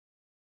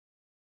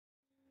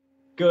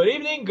Good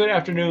evening, good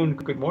afternoon,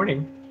 good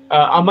morning.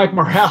 I'm Mike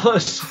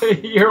Morales.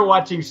 You're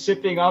watching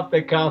Sipping Off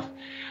the Cuff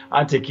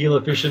on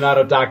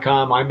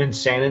TequilaAficionado.com. I'm in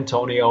San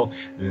Antonio.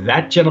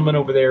 That gentleman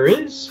over there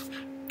is...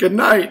 Good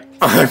night.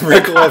 I'm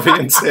Rick Levy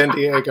in San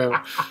Diego.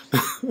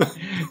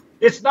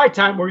 It's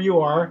nighttime where you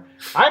are.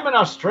 I'm in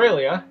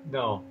Australia.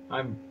 No,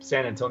 I'm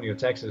San Antonio,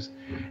 Texas.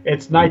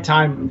 It's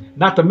nighttime,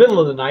 not the middle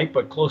of the night,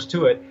 but close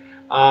to it.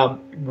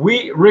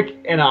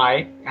 Rick and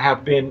I,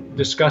 have been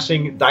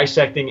discussing,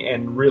 dissecting,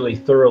 and really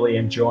thoroughly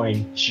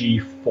enjoying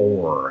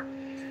G4.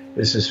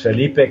 This is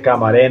Felipe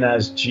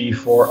Camarena's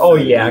G4. Oh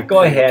yeah,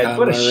 go ahead.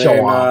 What a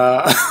show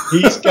off.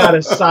 He's got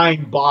a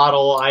signed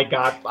bottle. I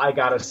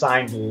got a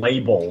signed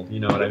label. You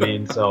know what I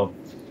mean? So,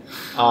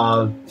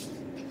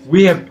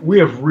 we have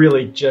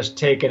really just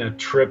taken a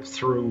trip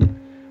through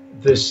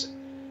this.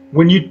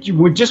 When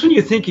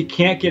you think it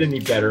can't get any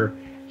better,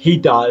 he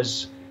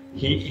does.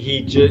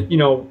 He just,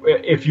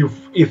 if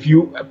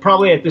you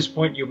probably at this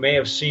point you may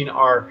have seen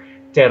our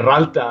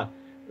Terralta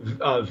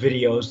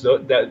videos.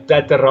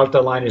 That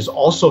Terralta line is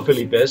also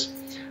Felipe's,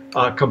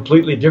 a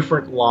completely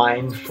different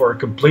line for a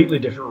completely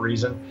different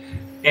reason.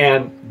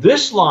 And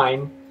this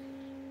line,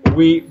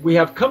 we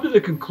have come to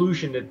the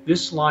conclusion that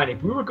this line,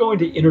 if we were going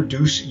to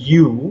introduce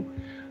you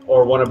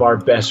or one of our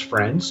best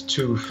friends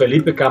to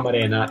Felipe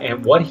Camarena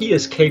and what he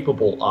is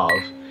capable of,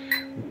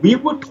 we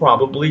would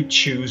probably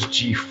choose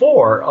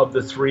G4 of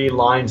the three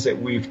lines that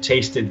we've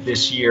tasted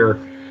this year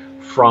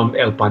from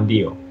El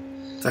Pandillo.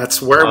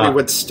 That's where we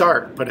would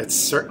start, but it's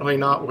certainly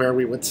not where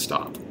we would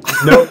stop.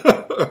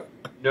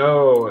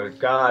 No,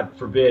 God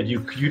forbid. You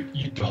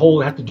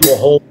have to do a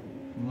whole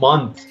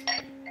month.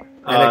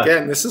 And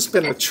again, this has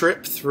been a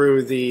trip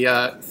through the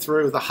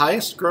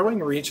highest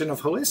growing region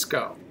of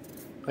Jalisco.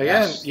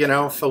 Again,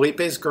 yes.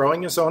 Felipe's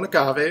growing his own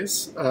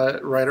agaves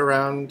right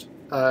around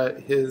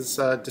his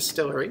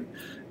distillery,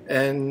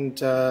 and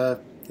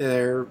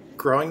they're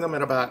growing them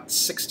at about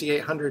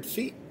 6,800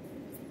 feet,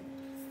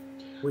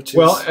 which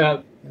is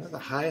the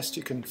highest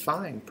you can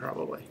find,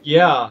 probably.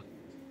 Yeah.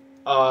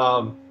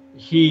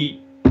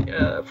 He,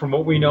 from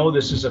what we know,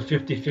 this is a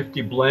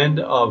 50-50 blend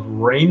of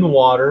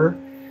rainwater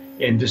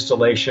in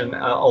distillation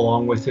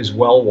along with his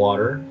well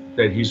water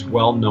that he's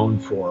well known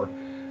for.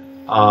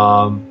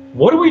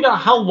 What do we know?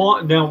 How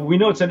long? Now, we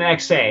know it's an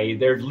XA.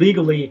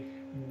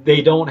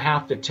 They don't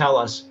have to tell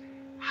us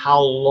how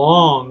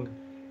long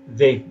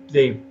this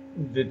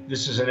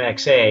is an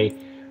XA.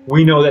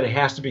 We know that it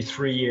has to be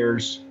 3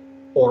 years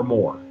or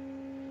more.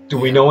 Do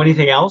we know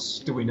anything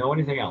else?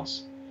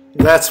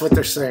 That's what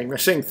they're saying. They're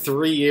saying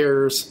 3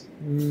 years,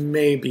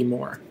 maybe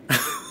more.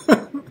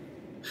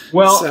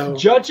 Well,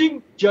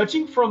 judging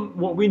from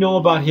what we know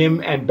about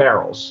him and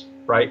barrels,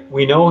 right?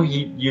 We know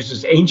he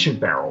uses ancient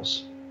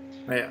barrels.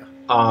 Yeah.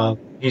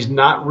 He's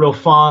not real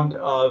fond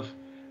of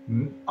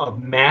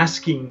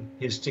masking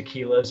his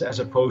tequilas as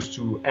opposed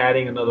to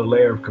adding another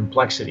layer of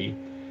complexity.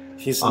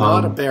 He's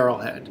not a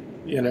barrelhead,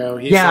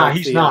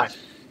 He's not.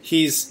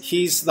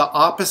 He's the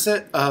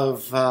opposite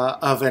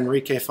of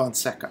Enrique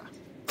Fonseca.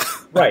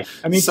 Right.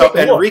 I mean, so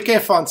Enrique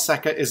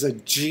Fonseca is a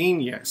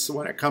genius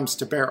when it comes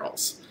to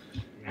barrels,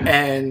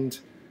 and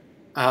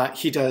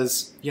he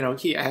does.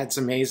 He adds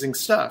amazing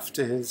stuff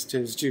to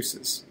his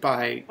juices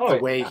by the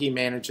way he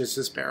manages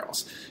his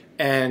barrels.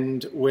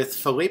 And with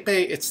Felipe,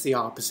 it's the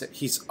opposite.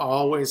 He's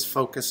always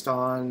focused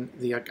on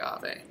the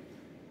agave.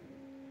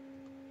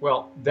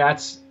 Well,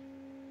 that's,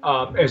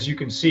 as you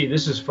can see,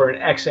 this is for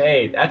an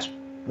XA. That's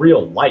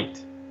real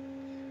light.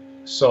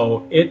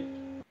 So it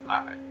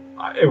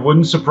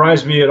wouldn't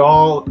surprise me at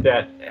all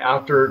that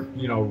after,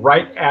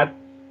 right at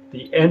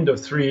the end of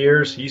 3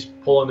 years, he's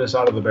pulling this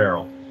out of the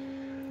barrel.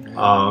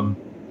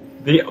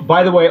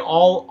 By the way,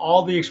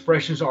 all the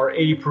expressions are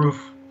 80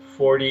 proof,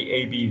 40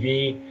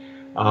 ABV.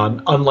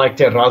 Unlike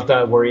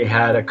Terralta, where he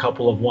had a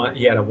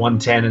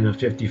 110 and a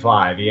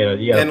 55. He had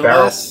a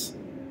barrel.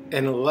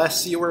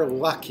 Unless you were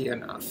lucky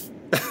enough,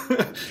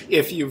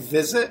 if you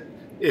visit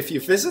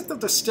the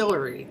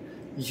distillery,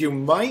 you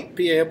might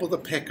be able to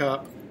pick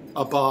up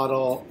a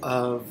bottle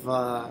of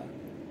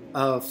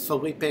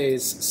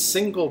Felipe's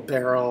single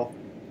barrel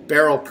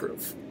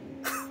proof.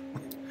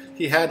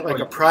 He had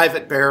a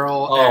private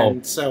barrel,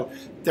 and so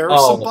there are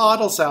some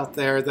bottles out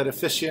there that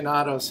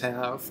aficionados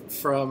have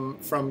from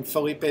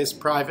Felipe's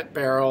private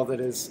barrel that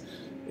it's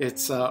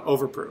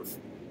overproof.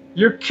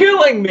 You're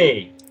killing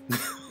me.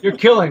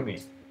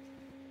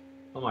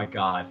 Oh my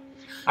God.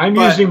 I'm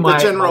using my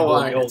general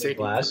line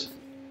glass.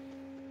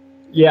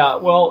 Yeah,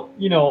 well,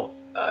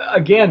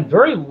 again,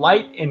 very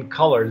light in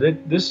color.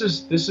 This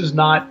is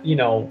not,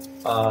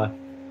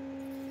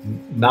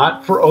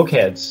 not for oak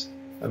heads.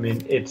 I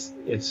mean, it's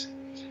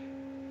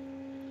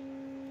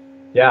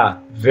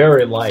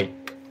very light.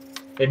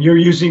 And you're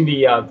using I'm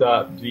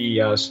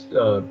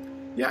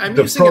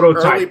using an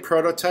early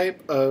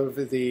prototype of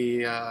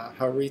the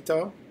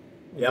Jarrito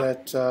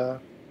that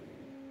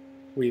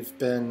we've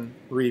been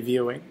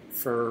reviewing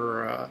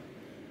for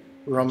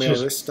Romeo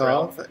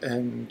Listov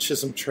and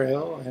Chisholm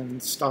Trail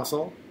and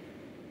Stossel.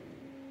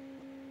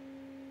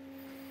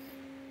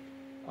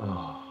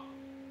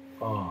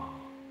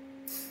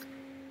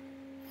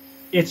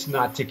 it's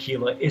not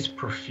tequila, it's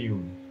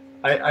perfume.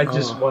 I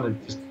just Oh.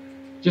 want to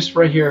just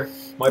right here,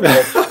 my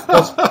bowl,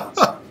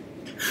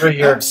 right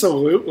here.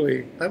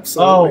 Absolutely.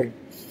 Absolutely.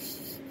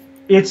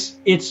 It's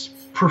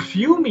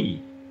perfumey.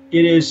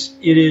 It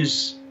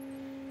is.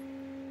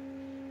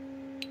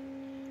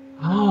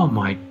 Oh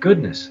my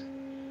goodness!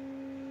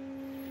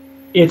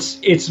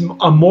 It's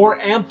a more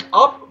amped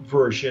up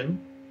version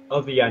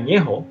of the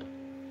añejo,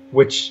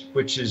 which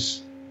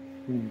is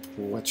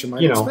What you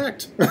might You know.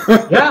 expect.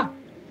 yeah,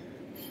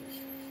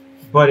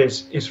 but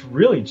it's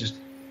really just.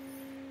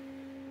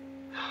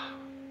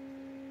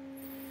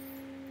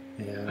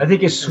 Yeah. I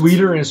think it's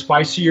sweeter and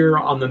spicier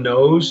on the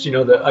nose. You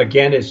know,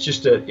 again, it's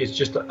just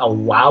a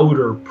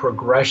louder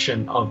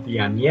progression of the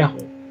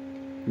añejo.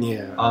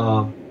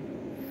 Yeah.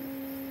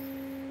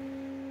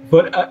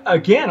 But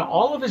again,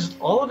 all of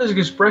his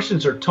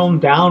expressions are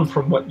toned down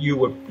from what you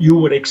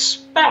would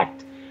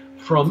expect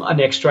from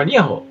an extra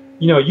añejo.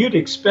 You know, you'd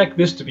expect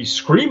this to be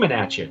screaming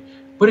at you,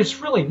 but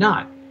it's really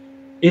not.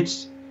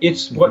 It's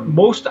what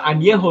most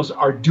añejos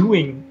are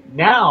doing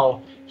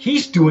now.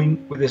 He's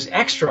doing with this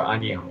extra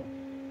añejo.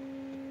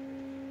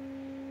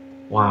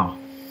 Wow.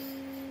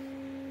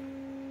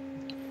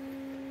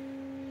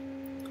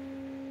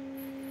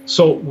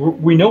 So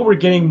we know we're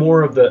getting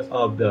more of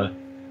the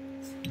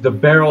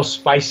barrel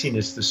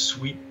spiciness, the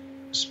sweet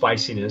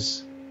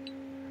spiciness.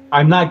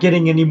 I'm not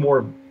getting any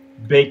more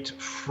baked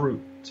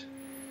fruit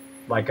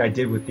like I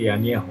did with the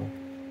añejo.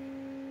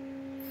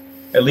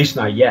 At least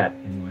not yet,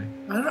 anyway.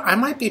 I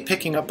might be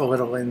picking up a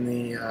little in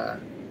the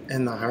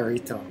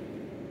Jarrito.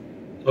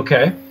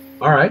 Okay,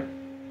 all right.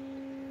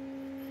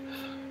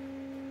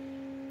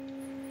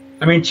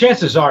 I mean,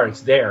 chances are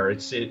it's there.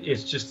 It's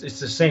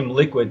the same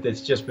liquid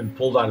that's just been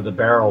pulled out of the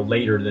barrel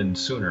later than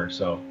sooner.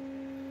 So.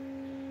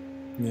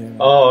 Yeah.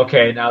 Oh,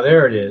 okay. Now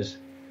there it is.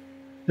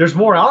 There's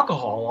more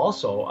alcohol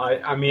also.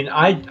 I mean,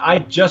 I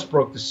just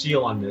broke the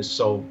seal on this,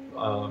 so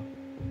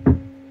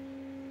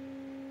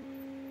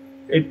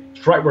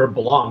it's right where it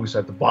belongs,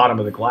 at the bottom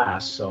of the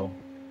glass. So.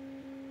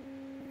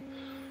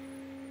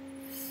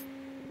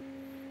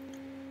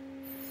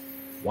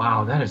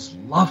 Wow, that is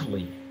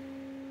lovely.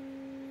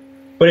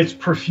 But it's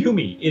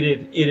perfumey.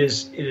 It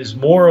is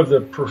more of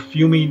the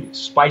perfumey,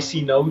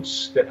 spicy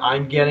notes that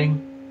I'm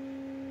getting.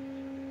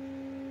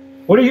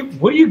 What are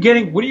you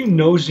getting? What are you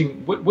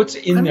nosing? What's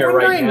in there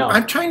right now?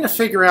 I'm trying to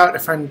figure out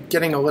if I'm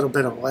getting a little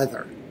bit of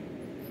leather.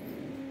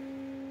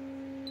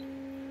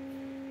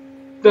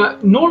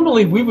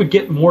 Normally we would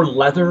get more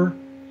leather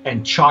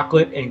and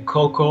chocolate and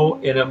cocoa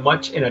in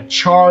a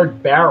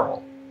charred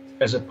barrel,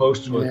 as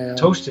opposed to a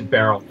toasted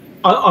barrel,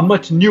 a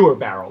much newer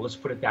barrel. Let's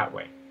put it that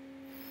way.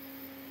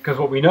 Because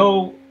what we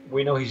know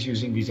he's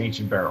using these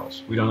ancient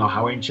barrels. We don't know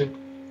how ancient,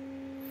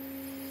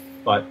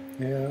 but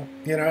yeah,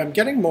 I'm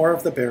getting more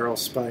of the barrel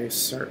spice,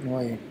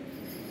 certainly,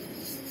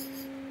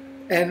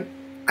 and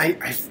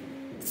I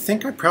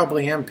think I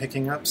probably am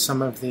picking up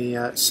some of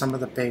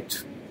the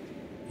baked,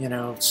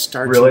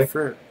 starchy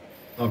fruit.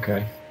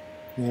 Okay.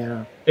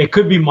 Yeah. It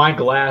could be my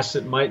glass.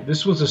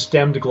 This was a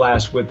stemmed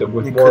glass with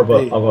more of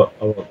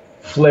a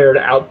flared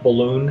out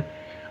balloon.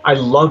 I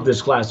love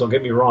this glass. Don't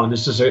get me wrong.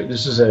 This is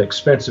an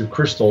expensive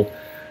crystal,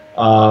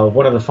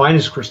 one of the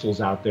finest crystals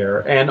out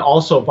there. And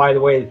also, by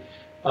the way,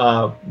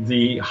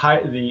 the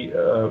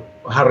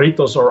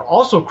jarritos are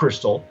also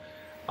crystal.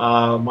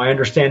 My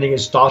understanding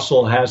is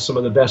Stossel has some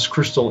of the best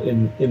crystal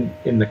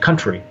in the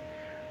country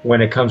when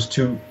it comes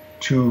to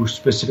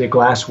specific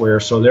glassware.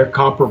 So they're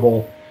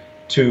comparable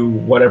to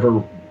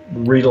whatever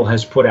Riedel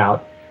has put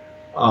out.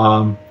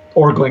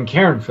 Or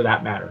Glencairn, for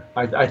that matter.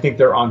 I think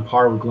they're on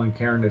par with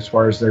Glencairn as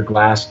far as their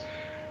glass,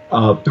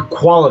 the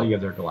quality of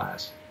their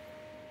glass.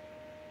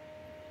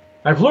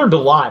 I've learned a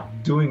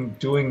lot doing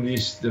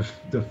the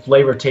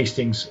flavor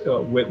tastings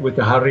with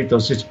the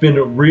jarritos. It's been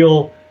a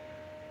real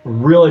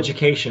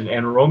education.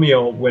 And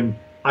Romeo, when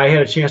I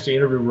had a chance to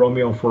interview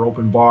Romeo for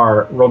Open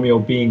Bar, Romeo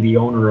being the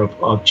owner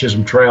of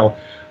Chisholm Trail,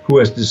 who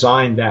has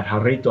designed that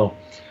jarrito,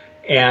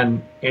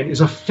 and is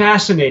a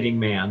fascinating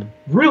man,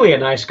 really a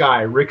nice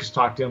guy. Rick has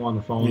talked to him on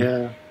the phone.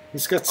 Yeah,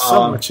 he's got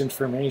so much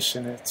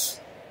information.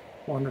 It's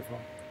wonderful.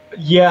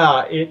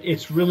 Yeah,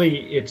 it's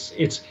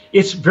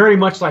very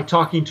much like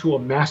talking to a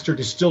master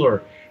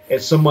distiller,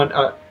 as someone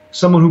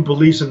who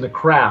believes in the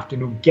craft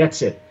and who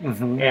gets it.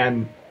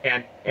 Mm-hmm.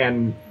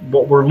 And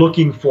what we're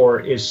looking for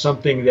is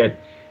something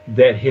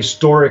that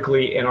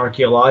historically and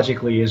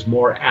archaeologically is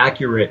more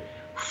accurate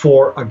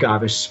for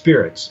agave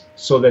spirits,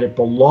 so that it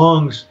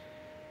belongs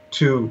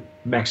to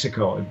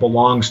Mexico. It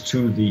belongs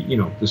to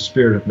the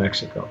spirit of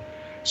Mexico.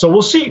 So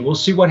we'll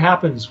see what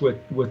happens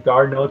with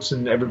our notes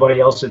and everybody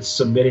else that's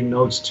submitting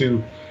notes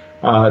to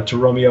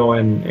Romeo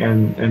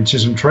and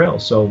Chisholm Trail.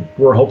 So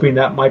we're hoping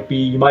that might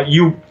be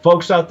you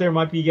folks out there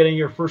might be getting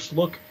your first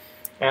look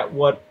at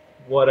what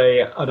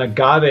an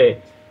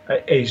agave,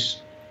 a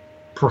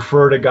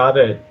preferred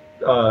agave,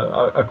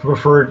 a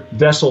preferred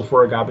vessel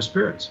for agave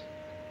spirits.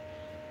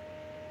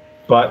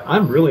 But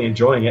I'm really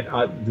enjoying it,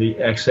 the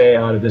XA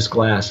out of this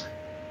glass.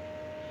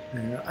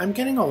 Yeah, I'm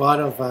getting a lot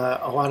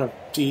of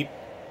deep,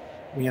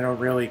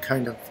 really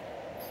kind of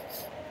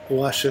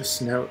luscious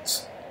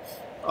notes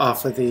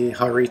off of the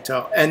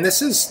Jarrito. And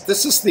this is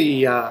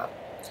the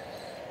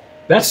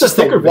That's the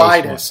thicker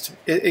widest.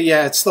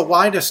 It's the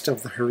widest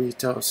of the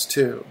Jarritos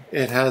too.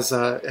 It has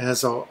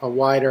a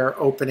wider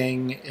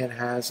opening. It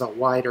has a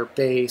wider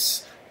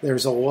base.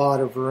 There's a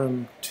lot of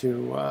room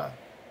to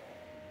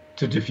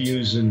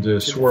diffuse and to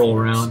swirl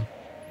around.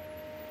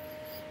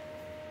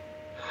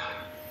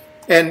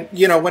 And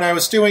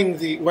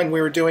when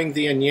we were doing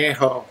the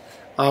añejo,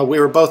 we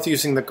were both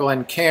using the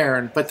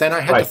Glencairn, but then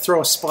I had to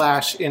throw a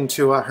splash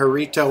into a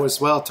Jarrito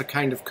as well to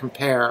kind of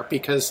compare,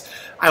 because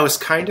I was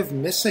kind of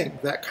missing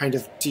that kind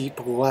of deep,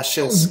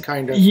 luscious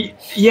kind of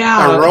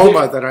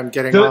aroma that I'm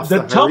getting off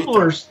the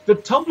tumblers. The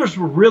tumblers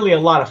were really a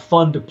lot of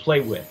fun to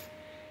play with.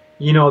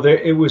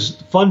 It was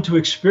fun to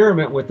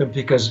experiment with them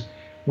because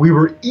we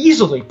were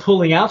easily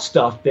pulling out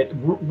stuff that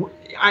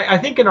I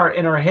think in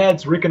our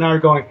heads, Rick and I are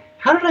going,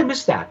 how did I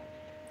miss that?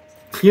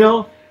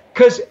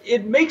 Because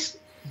it makes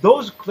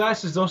those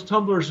glasses, those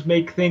tumblers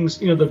make things,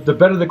 the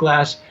better the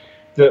glass,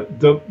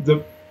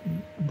 the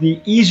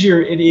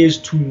easier it is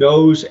to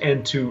nose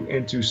and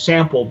to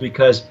sample,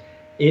 because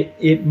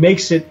it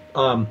makes it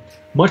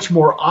much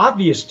more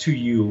obvious to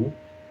you.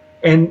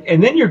 And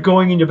then you're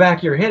going in the back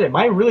of your head, am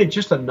I really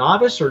just a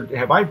novice, or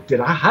how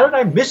did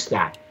I miss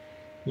that?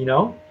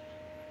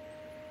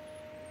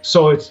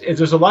 So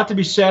there's a lot to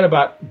be said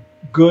about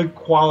good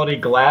quality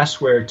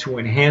glassware to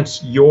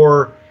enhance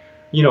your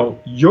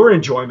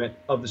enjoyment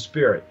of the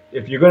spirit.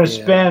 If you're going to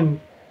spend,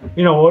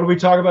 what do we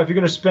talk about? If you're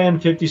going to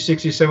spend 50,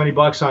 60, 70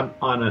 bucks on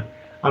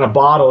a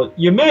bottle,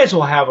 you may as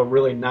well have a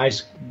really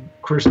nice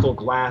crystal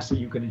glass that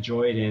you can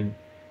enjoy it in,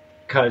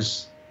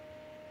 because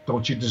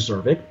don't you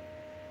deserve it?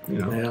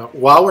 Yeah.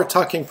 While we're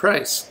talking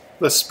price,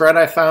 the spread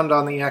I found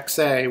on the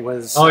XA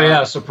was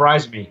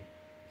surprised me.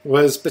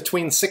 Was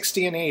between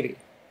 60 and 80.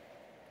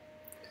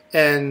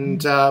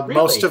 And really?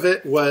 Most of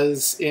it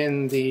was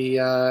in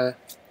the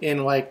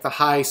like the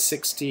high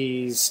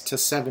 60s to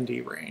 70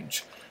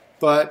 range.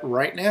 But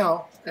right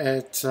now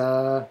at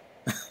Old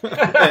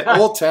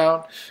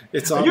Town,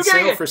 it's on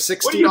sale for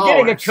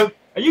 $60.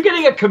 Are you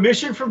getting a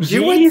commission from Z?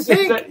 You would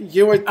think.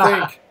 You would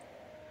think.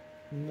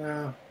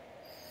 No.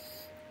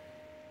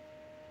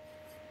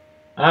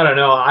 I don't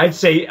know. I'd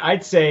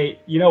say,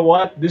 you know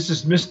what? This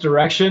is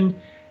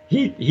misdirection.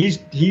 He's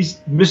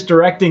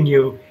misdirecting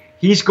you.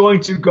 He's going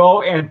to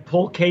go and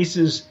pull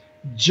cases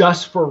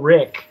just for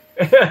Rick.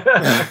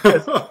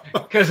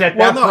 Because at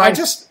that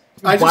price,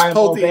 I just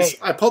pulled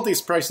these. I pulled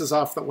these prices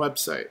off the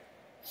website,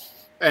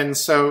 and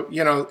so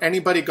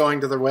anybody going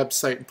to their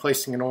website and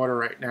placing an order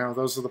right now,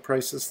 those are the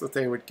prices that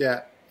they would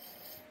get.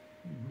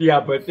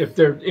 Yeah, but if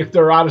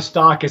they're out of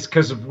stock, it's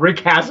because Rick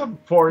has them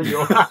for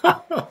you.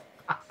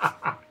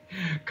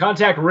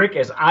 Contact Rick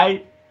as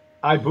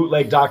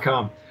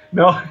ibootleg.com.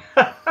 No.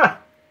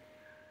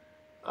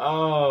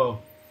 Oh,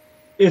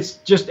 it's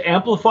just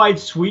amplified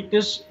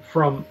sweetness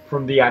from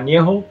the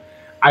añejo.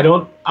 I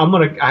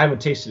haven't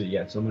tasted it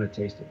yet, so I'm gonna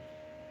taste it.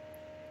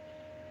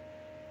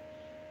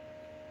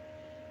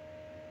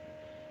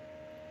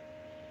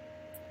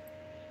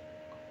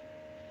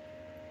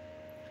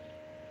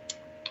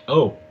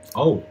 Oh.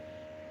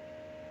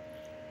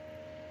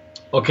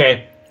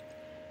 Okay.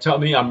 Tell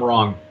me I'm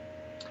wrong.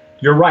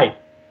 You're right.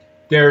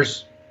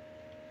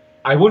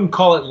 I wouldn't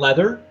call it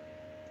leather.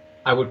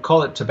 I would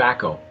call it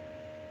tobacco.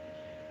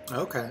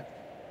 Okay.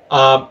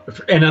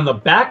 And on the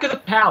back of the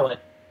palate,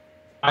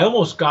 I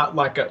almost got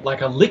like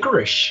a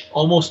licorice,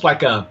 almost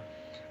like an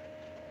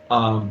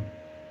ouzo,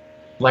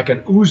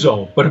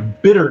 but a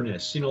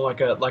bitterness.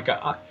 Like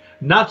a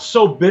not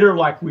so bitter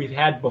like we've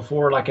had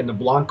before, like in the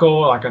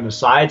Blanco, like on the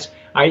sides.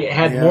 I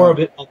had more of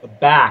it on the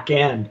back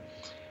end,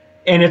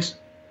 and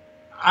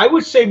I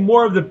would say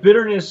more of the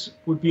bitterness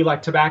would be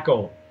like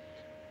tobacco.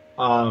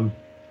 Probably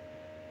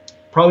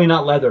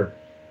not leather,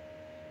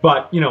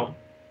 but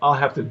I'll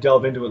have to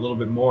delve into it a little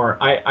bit more.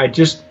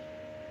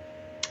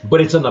 But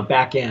it's on the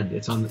back end.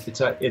 It's on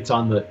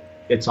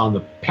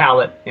the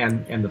palate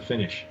and the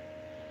finish.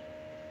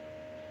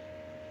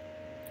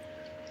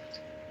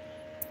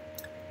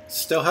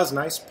 Still has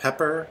nice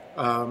pepper.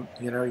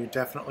 You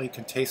definitely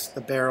can taste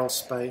the barrel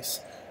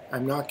spice.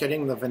 I'm not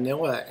getting the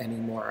vanilla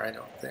anymore, I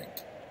don't think.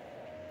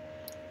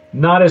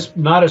 Not as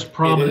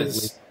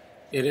prominently.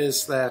 It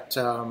is that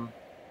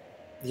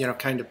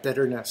kind of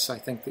bitterness, I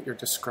think, that you're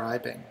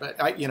describing.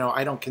 But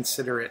I don't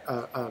consider it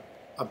a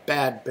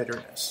bad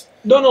bitterness.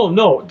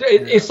 No.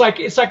 It's like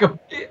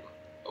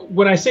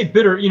when I say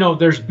bitter,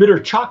 there's bitter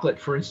chocolate,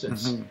 for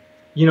instance.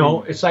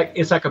 Mm-hmm.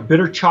 It's like a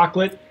bitter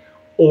chocolate,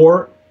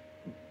 or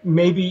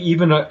maybe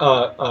even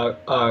a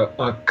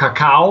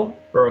cacao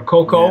or a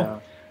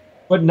cocoa,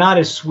 but not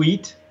as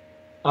sweet.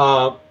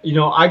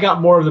 I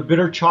got more of the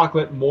bitter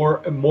chocolate,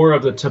 more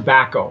of the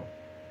tobacco.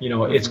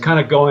 It's kind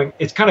of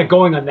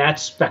going on that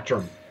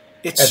spectrum.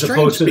 It's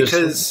strange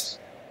because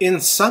in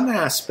some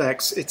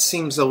aspects it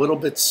seems a little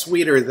bit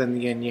sweeter than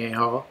the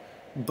añejo,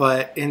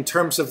 but in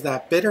terms of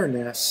that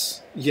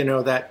bitterness,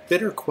 that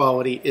bitter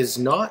quality is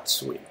not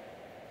sweet.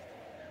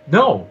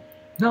 No,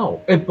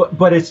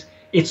 but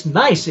it's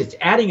nice. It's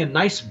adding a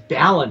nice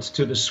balance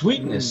to the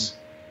sweetness.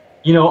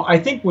 You know, I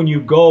think when you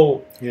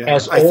go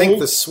as old, I think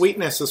the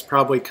sweetness is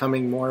probably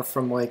coming more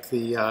from like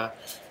the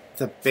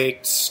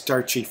baked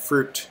starchy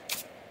fruit.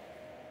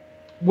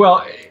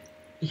 Well,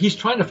 he's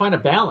trying to find a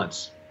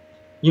balance.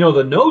 You know,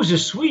 the nose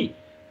is sweet,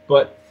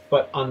 but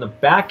on the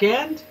back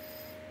end,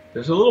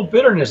 there's a little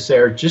bitterness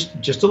there,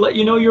 just to let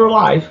you know you're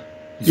alive.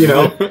 You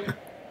know,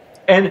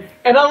 and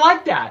I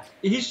like that.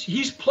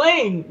 He's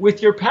playing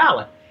with your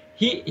palate.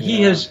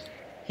 He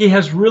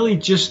has really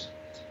just,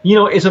 you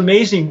know, it's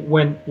amazing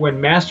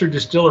when master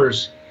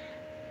distillers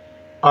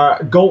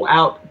go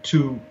out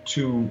to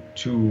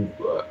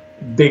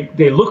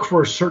they look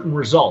for a certain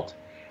result,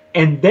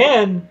 and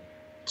then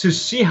to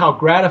see how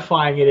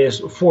gratifying it is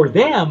for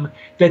them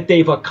that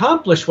they've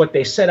accomplished what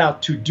they set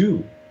out to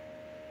do.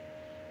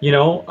 You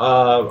know,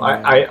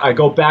 I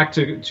go back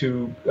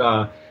to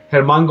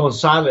Herman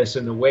Gonzalez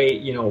and the way,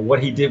 you know,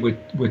 what he did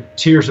with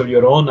Tears of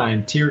Llorona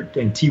and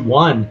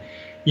T1.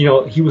 You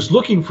know, he was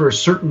looking for a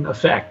certain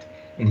effect,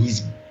 and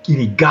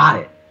he got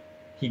it.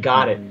 He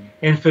got it.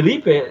 And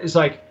Felipe is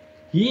like,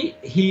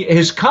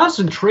 his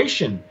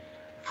concentration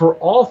for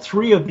all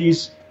three of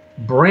these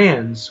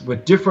brands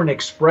with different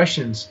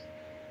expressions.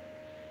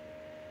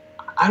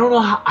 I don't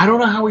know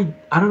how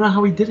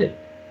he did it.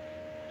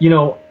 You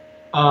know,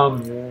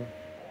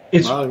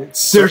 it's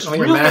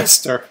certainly a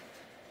master.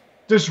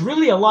 There's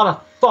really a lot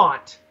of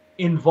thought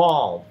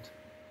involved.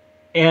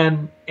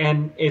 And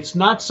it's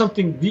not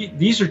something.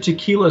 These are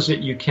tequilas that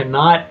you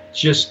cannot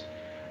just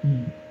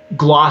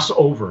gloss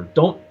over.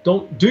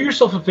 Don't do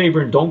yourself a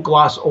favor and don't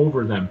gloss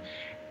over them.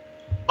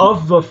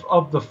 Of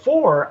the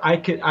four,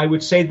 I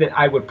would say that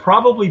I would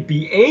probably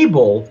be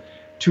able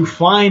to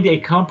find a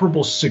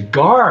comparable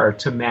cigar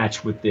to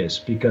match with this,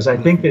 because I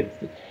think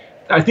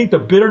the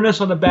bitterness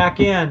on the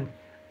back end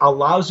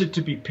allows it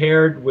to be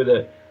paired with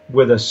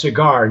a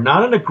cigar,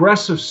 not an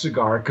aggressive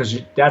cigar, because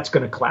that's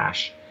going to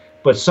clash.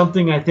 But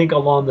something I think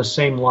along the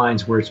same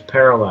lines where it's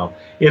parallel.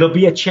 It'll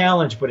be a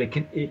challenge, but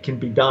it can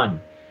be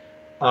done.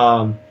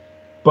 But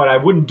I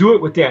wouldn't do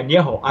it with the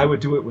Añejo. I would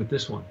do it with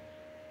this one.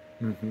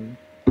 Mm-hmm.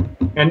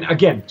 And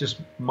again, just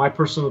my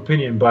personal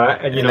opinion.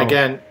 But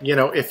again, you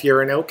know, if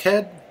you're an oak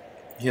head,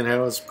 you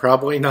know, it's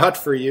probably not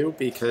for you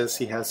because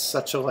he has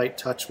such a light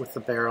touch with the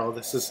barrel.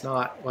 This is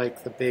not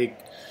like the big,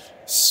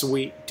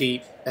 sweet,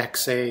 deep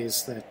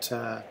XAs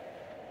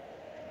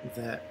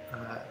that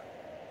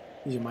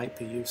you might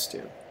be used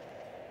to.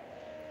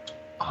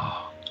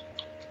 Oh,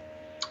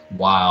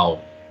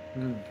 wow.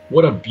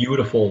 What a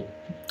beautiful,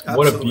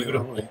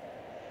 Absolutely.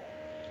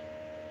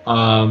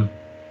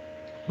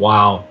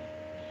 Wow.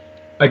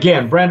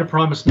 Again, Brand of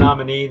Promise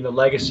nominee in the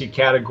legacy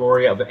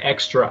category of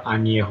extra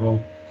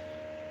añejo.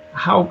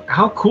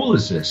 How cool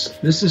is this?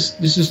 This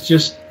is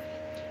just,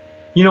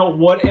 you know,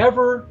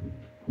 whatever,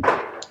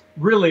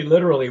 really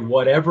literally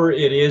whatever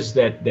it is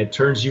that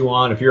turns you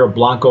on. If you're a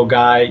Blanco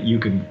guy, you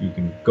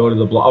can go to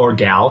the or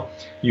gal,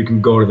 you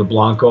can go to the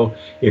Blanco.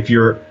 If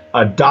you're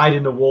a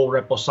dyed-in-the-wool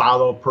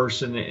reposado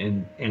person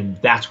and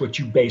that's what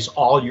you base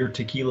all your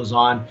tequilas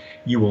on,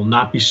 you will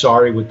not be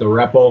sorry with the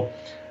repo.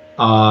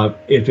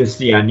 If it's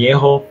the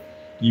añejo,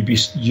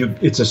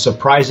 it's a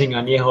surprising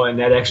añejo, and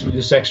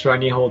this extra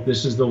añejo,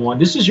 this is the one.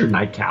 This is your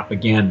nightcap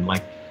again.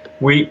 Like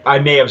I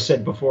may have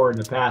said before in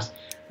the past,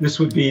 this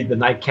would be the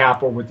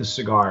nightcap or with the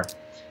cigar.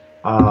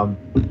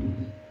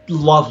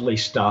 Lovely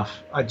stuff.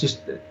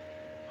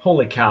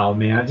 Holy cow,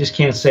 man! I just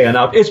can't say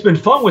enough. It's been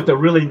fun with the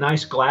really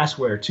nice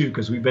glassware too,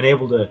 because we've been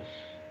able to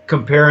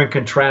compare and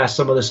contrast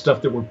some of the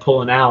stuff that we're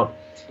pulling out.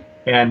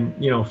 And,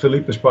 you know,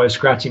 Felipe is probably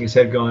scratching his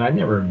head going, I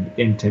never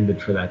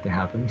intended for that to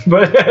happen.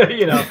 But,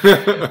 you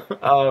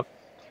know,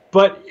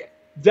 but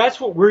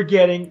that's what we're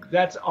getting.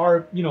 That's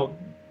our, you know,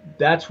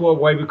 that's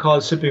why we call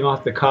it Sipping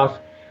Off the Cuff.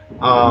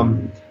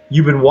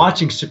 You've been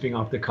watching Sipping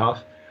Off the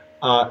Cuff.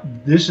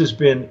 This has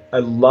been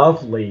a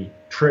lovely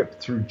trip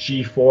through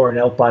G4 and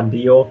El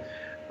Pandillo.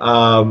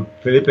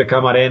 Felipe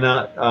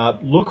Camarena,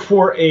 look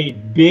for a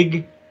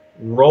big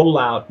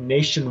rollout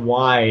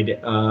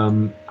nationwide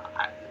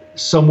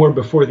somewhere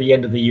before the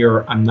end of the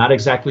year. I'm not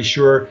exactly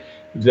sure.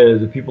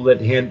 The people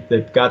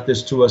that got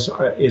this to us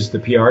is the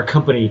PR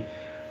company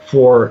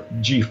for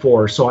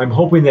G4. So I'm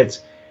hoping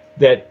that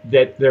they're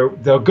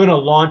going to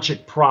launch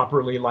it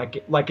properly,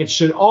 like it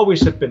should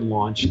always have been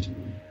launched.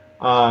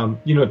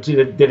 You know,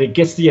 that it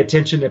gets the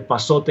attention that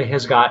Pasote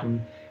has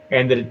gotten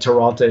and that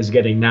Peralta is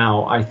getting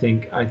now. I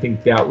think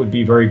that would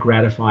be very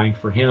gratifying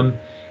for him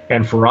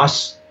and for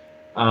us.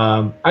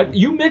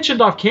 You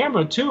mentioned off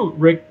camera too,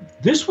 Rick.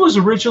 This was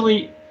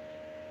originally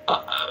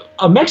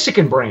a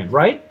Mexican brand,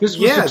 right? This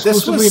was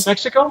exclusively in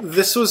Mexico.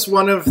 This was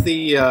one of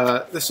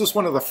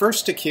the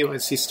first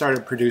tequilas he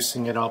started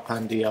producing at El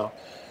Pandillo.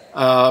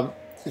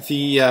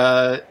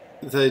 The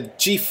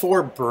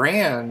G4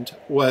 brand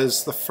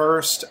was the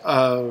first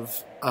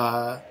of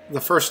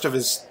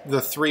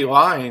the three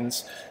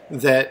lines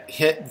that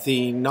hit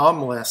the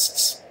NOM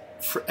lists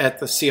at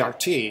the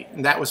CRT,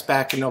 and that was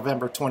back in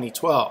November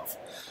 2012.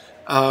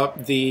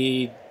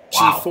 The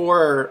Wow.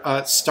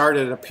 G4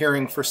 started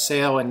appearing for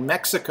sale in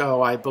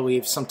Mexico, I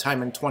believe,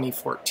 sometime in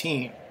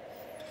 2014.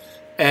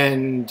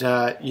 And,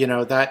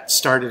 that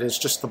started as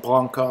just the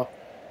Blanco.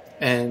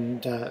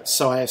 And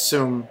so I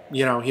assume,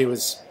 he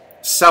was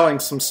selling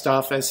some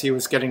stuff as he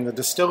was getting the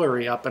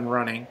distillery up and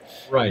running.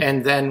 Right.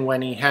 And then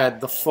when he had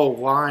the full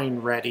line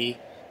ready,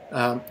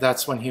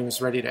 that's when he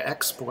was ready to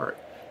export.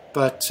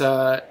 But,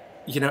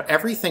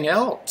 everything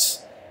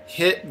else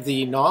hit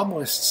the NOM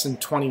lists in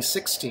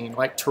 2016.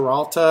 Like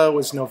Peralta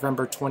was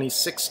November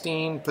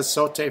 2016,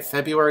 Pasote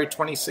February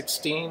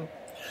 2016.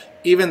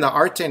 Even the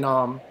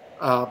Artenom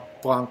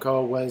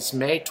Blanco was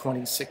May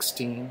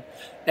 2016.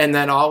 And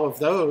then all of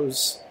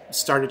those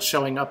started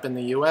showing up in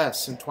the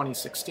U.S. in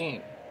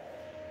 2016.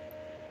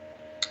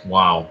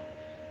 Wow.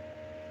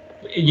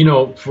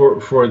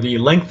 For the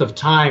length of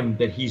time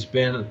that he's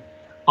been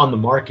on the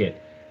market.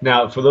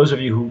 Now, for those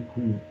of you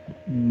who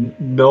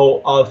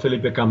know of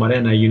Felipe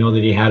Camarena, you know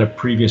that he had a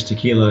previous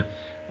tequila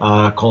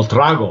called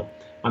Trago.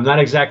 I'm not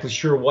exactly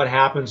sure what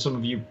happened. Some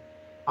of you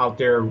out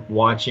there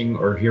watching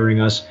or hearing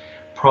us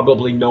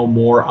probably know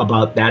more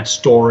about that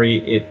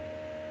story.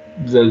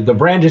 The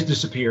brand has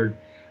disappeared,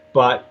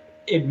 but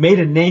it made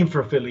a name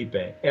for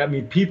Felipe. I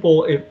mean,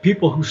 people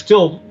who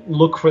still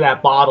look for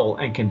that bottle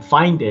and can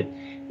find it,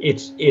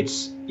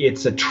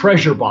 it's a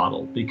treasure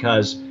bottle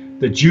because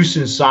the juice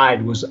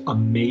inside was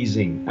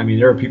amazing. I mean,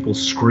 there are people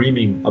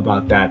screaming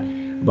about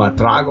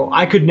Trago.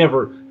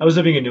 I was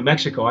living in New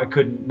Mexico. I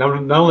couldn't, not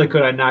only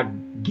could I not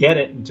get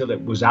it until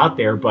it was out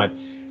there, but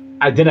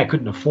I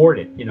couldn't afford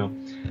it,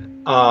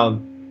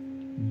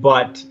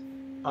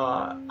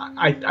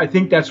 I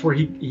think that's where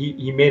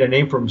he made a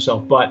name for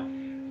himself. But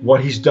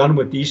what he's done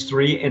with these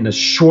three in a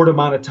short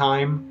amount of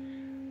time,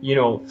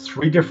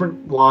 3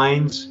 different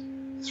lines,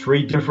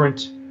 3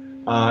 different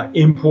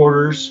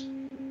importers,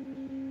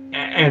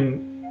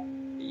 and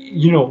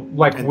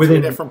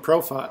within 3 different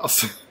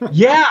profiles.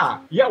 yeah,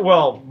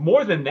 well,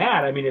 more than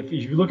that. I mean, if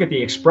you look at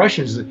the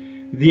expressions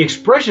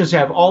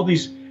have all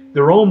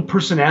their own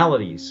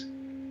personalities.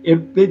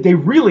 They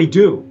really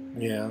do.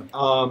 Yeah.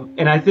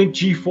 And I think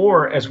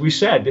G4, as we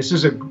said, if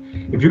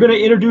you're going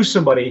to introduce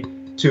somebody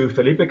to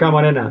Felipe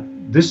Camarena,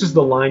 this is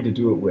the line to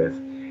do it with.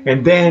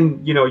 And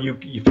then,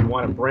 if you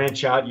want to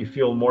branch out, you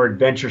feel more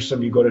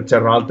adventuresome, you go to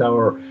Peralta,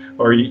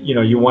 or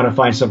you want to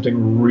find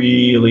something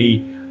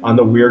really on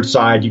the weird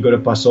side, you go to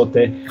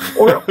Pasote,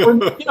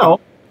 or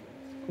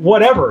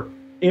whatever.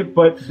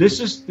 But this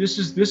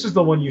is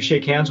the one you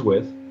shake hands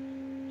with,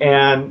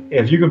 and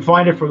if you can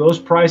find it for those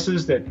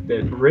prices that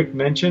Rick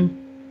mentioned,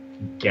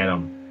 get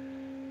them,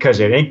 because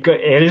it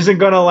isn't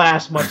going to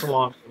last much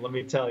longer. Let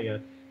me tell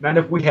you. Not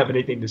if we have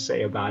anything to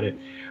say about it.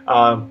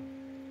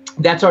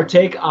 That's our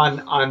take on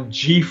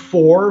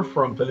G4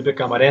 from Felipe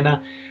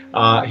Camarena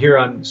here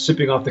on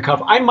Sipping Off the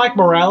Cuff. I'm Mike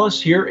Morales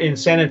here in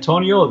San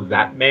Antonio.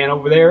 That man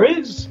over there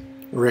is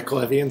Rick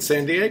Levy in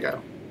San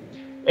Diego.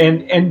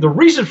 And the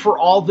reason for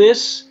all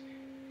this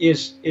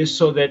is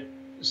so that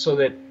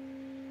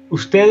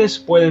ustedes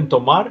pueden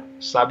tomar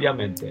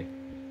sabiamente.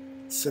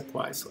 Sip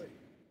wisely.